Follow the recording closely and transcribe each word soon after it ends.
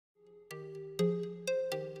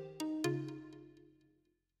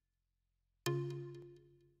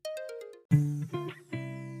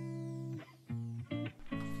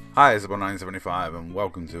Hi, it's About975 and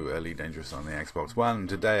welcome to Elite Dangerous on the Xbox One.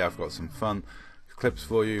 Today I've got some fun clips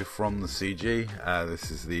for you from the CG.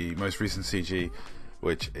 This is the most recent CG,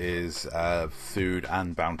 which is food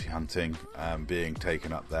and bounty hunting being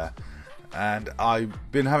taken up there. And I've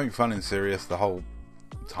been having fun in Sirius the whole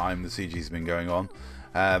time the CG's been going on.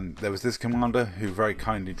 There was this commander who very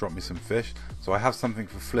kindly dropped me some fish, so I have something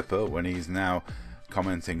for Flipper when he's now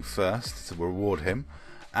commenting first to reward him.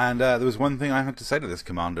 And there was one thing I had to say to this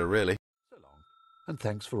commander, really. So long, and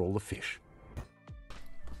thanks for all the fish.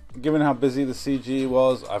 Given how busy the CG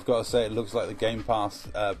was, I've got to say it looks like the Game Pass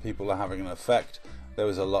people are having an effect. There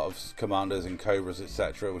was a lot of commanders and cobras,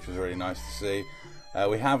 etc., which was really nice to see.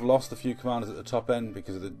 We have lost a few commanders at the top end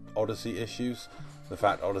because of the Odyssey issues. The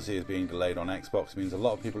fact Odyssey is being delayed on Xbox means a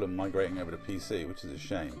lot of people are migrating over to PC, which is a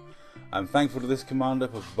shame. I'm thankful to this commander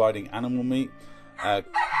for providing animal meat,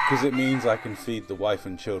 because it means I can feed the wife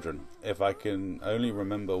and children. If I can only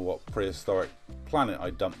remember what prehistoric planet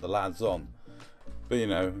I dumped the lads on. But you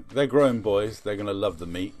know, they're grown boys, they're going to love the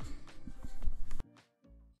meat.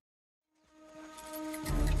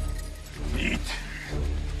 Meat!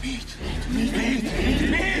 Meat! Meat! Meat!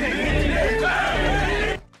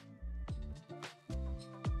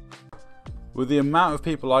 With the amount of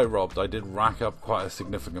people I robbed, I did rack up quite a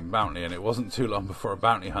significant bounty, and it wasn't too long before a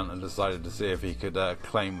bounty hunter decided to see if he could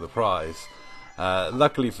claim the prize.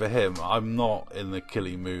 Luckily for him, I'm not in the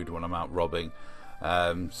killing mood when I'm out robbing,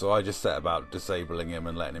 so I just set about disabling him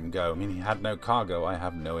and letting him go. I mean, he had no cargo, I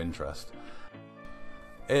have no interest.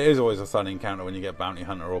 It is always a fun encounter when you get bounty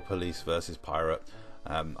hunter or police versus pirate.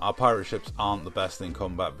 Our pirate ships aren't the best in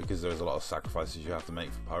combat because there's a lot of sacrifices you have to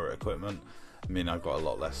make for pirate equipment. I mean, I've got a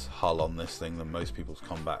lot less hull on this thing than most people's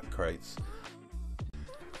combat crates.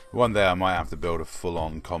 One day I might have to build a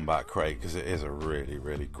full-on combat crate because it is a really,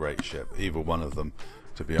 really great ship. Either one of them,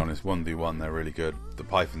 to be honest. 1v1, they're really good. The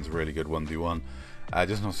Python's really good 1v1.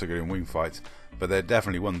 Just not so good in wing fights, but they're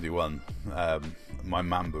definitely 1v1. My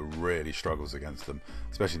Mamba really struggles against them,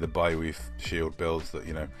 especially the Bioweave shield builds that,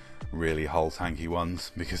 you know, really hull tanky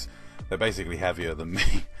ones, because they're basically heavier than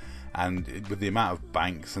me. And with the amount of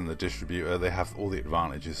banks and the distributor, they have all the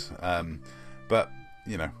advantages. But,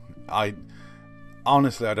 you know,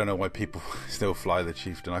 honestly, I don't know why people still fly the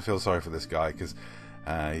Chieftain. I feel sorry for this guy, because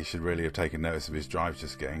he should really have taken notice of his drive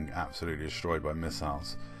just getting absolutely destroyed by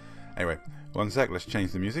missiles. Anyway, one sec, let's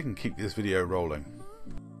change the music and keep this video rolling.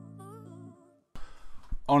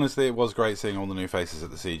 Honestly, it was great seeing all the new faces at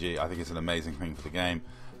the CG. I think it's an amazing thing for the game.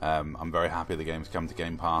 I'm very happy the game's come to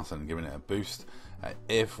Game Pass and giving it a boost.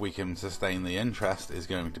 If we can sustain the interest is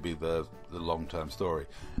going to be the long-term story.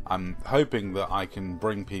 I'm hoping that I can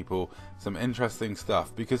bring people some interesting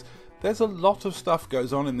stuff, because there's a lot of stuff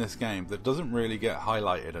goes on in this game that doesn't really get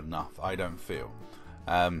highlighted enough, I don't feel.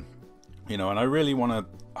 You know, and I really want to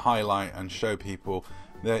highlight and show people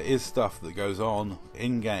there is stuff that goes on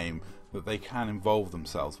in-game that they can involve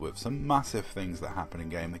themselves with. Some massive things that happen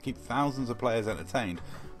in-game that keep thousands of players entertained,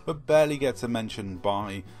 but barely gets a mention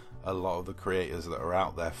by a lot of the creators that are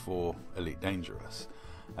out there for Elite Dangerous.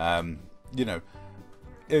 You know,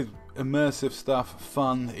 immersive stuff,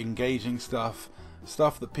 fun, engaging stuff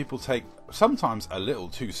that people take sometimes a little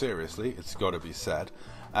too seriously, it's got to be said.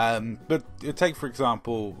 But take, for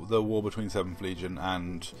example, the war between 7th Legion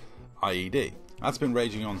and IED. That's been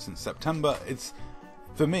raging on since September.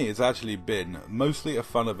 For me, it's actually been mostly a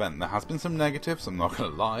fun event. There has been some negatives, I'm not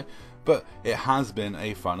going to lie, but it has been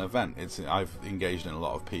a fun event. I've engaged in a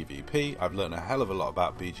lot of PvP, I've learned a hell of a lot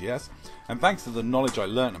about BGS, and thanks to the knowledge I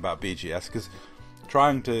learned about BGS, because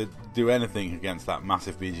trying to do anything against that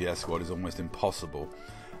massive BGS squad is almost impossible.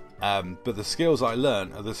 But the skills I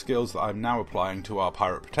learned are the skills that I'm now applying to our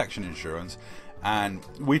pirate protection insurance, and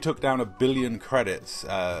we took down 1 billion credits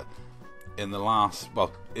in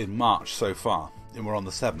March so far, and we're on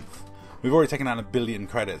the 7th. We've already taken down 1 billion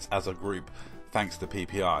credits as a group, thanks to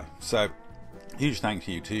PPI. So, huge thank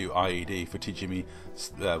you to IED for teaching me,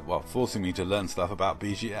 forcing me to learn stuff about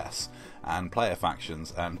BGS and player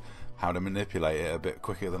factions and how to manipulate it a bit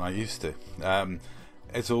quicker than I used to.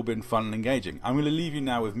 It's all been fun and engaging. I'm going to leave you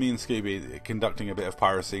now with me and Scooby conducting a bit of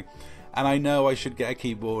piracy. And I know I should get a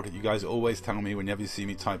keyboard. You guys always tell me whenever you see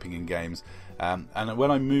me typing in games. And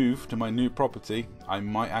when I move to my new property, I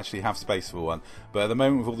might actually have space for one. But at the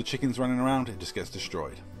moment, with all the chickens running around, it just gets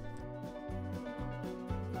destroyed.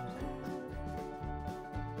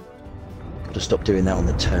 Gotta stop doing that on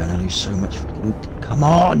the turn. I lose so much freaking... Come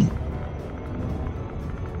on!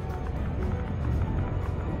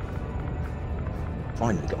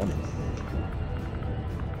 Finally got on it.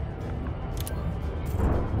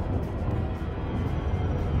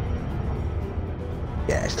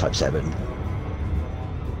 Yeah, it's type 7.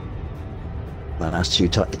 My last 2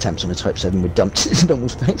 attempts on a Type 7 were dumped in normal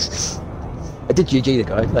space. I did GG the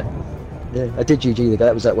guy. Like, yeah, I did GG the guy.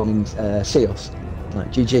 That was that one in Seos.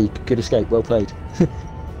 Like, GG, good escape, well played.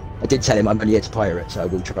 I did tell him I'm only here to pirate, so I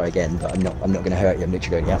will try again, but I'm not going to hurt you. I'm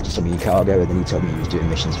literally going after some of your cargo, and then he told me he was doing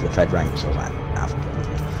missions for the Fed rank, so I was like,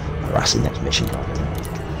 harassing next mission cargo.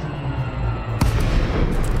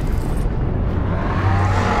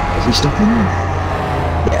 Is he stopping?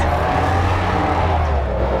 Yeah.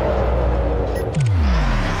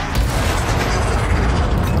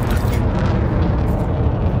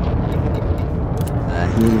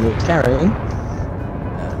 He was carrying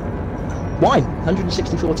wine,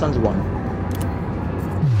 164 tons of wine.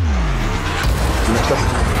 Next up.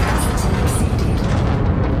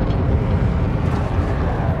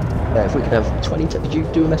 If we could have 20 tons, did you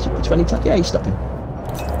do a message for 20 tons? Yeah, he's stopping.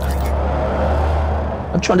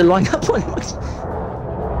 I'm trying to line up on him.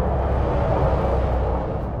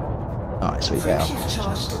 Alright, sweet, yeah.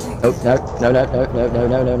 Oh, no,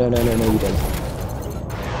 you don't.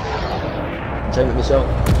 Containment missile.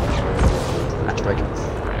 Hatch break.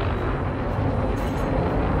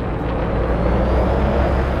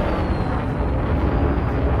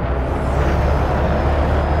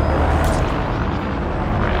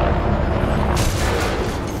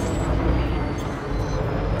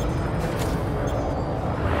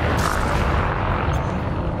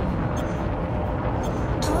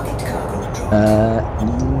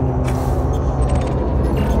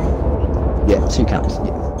 Yeah, 2 counts.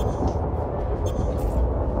 Yeah.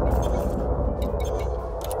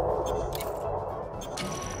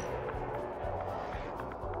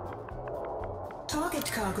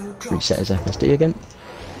 Target cargo dropped. Reset his FSD again.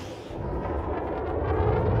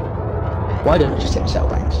 Why don't I just take cell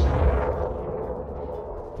banks?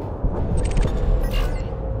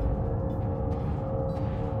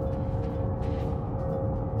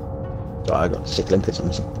 Sorry, I got sick limpets on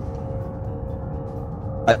this one.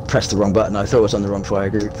 I pressed the wrong button. I thought it was on the wrong fire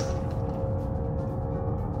group.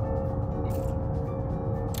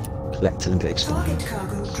 Collect limpet expired. Target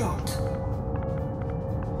cargo dropped.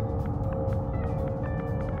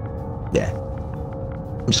 Yeah.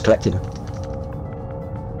 I'm just collecting them.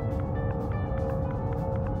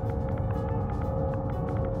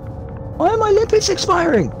 Why are my limpets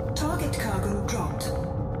expiring? Target cargo dropped.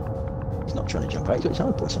 He's not trying to jump out, he's got his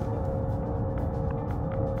hard points on.